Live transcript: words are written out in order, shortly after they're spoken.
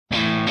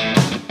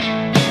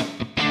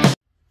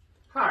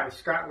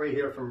Scott Lee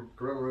here from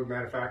GORiLLA Lube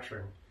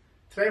Manufacturing.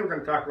 Today we're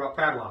going to talk about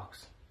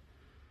padlocks.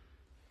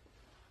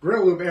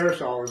 GORiLLA Lube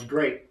aerosol is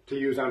great to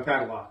use on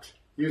padlocks.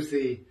 Use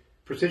the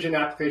precision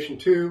application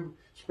tube,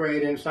 spray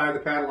it inside the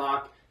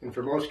padlock, and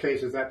for most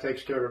cases that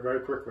takes care of it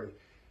very quickly.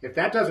 If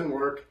that doesn't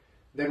work,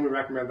 then we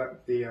recommend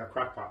the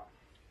crock pot.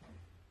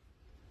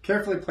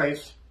 Carefully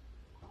place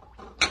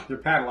your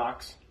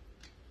padlocks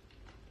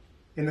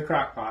in the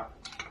crock pot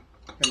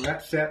and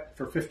let set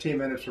for 15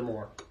 minutes or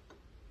more.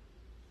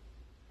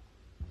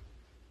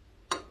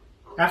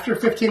 After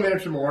 15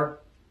 minutes or more,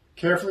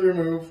 carefully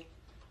remove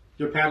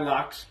your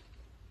padlocks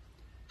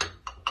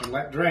and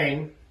let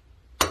drain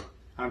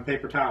on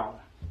paper towel.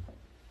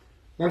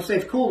 Once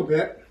they've cooled a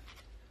bit,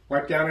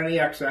 wipe down any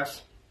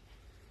excess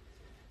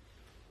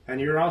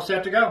and you're all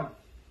set to go.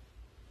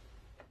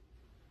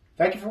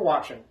 Thank you for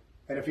watching,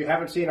 and if you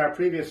haven't seen our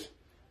previous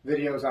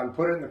videos on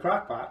Put It in the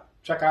Crock Pot,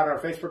 check out our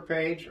Facebook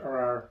page or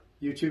our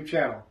YouTube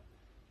channel.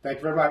 Thank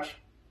you very much.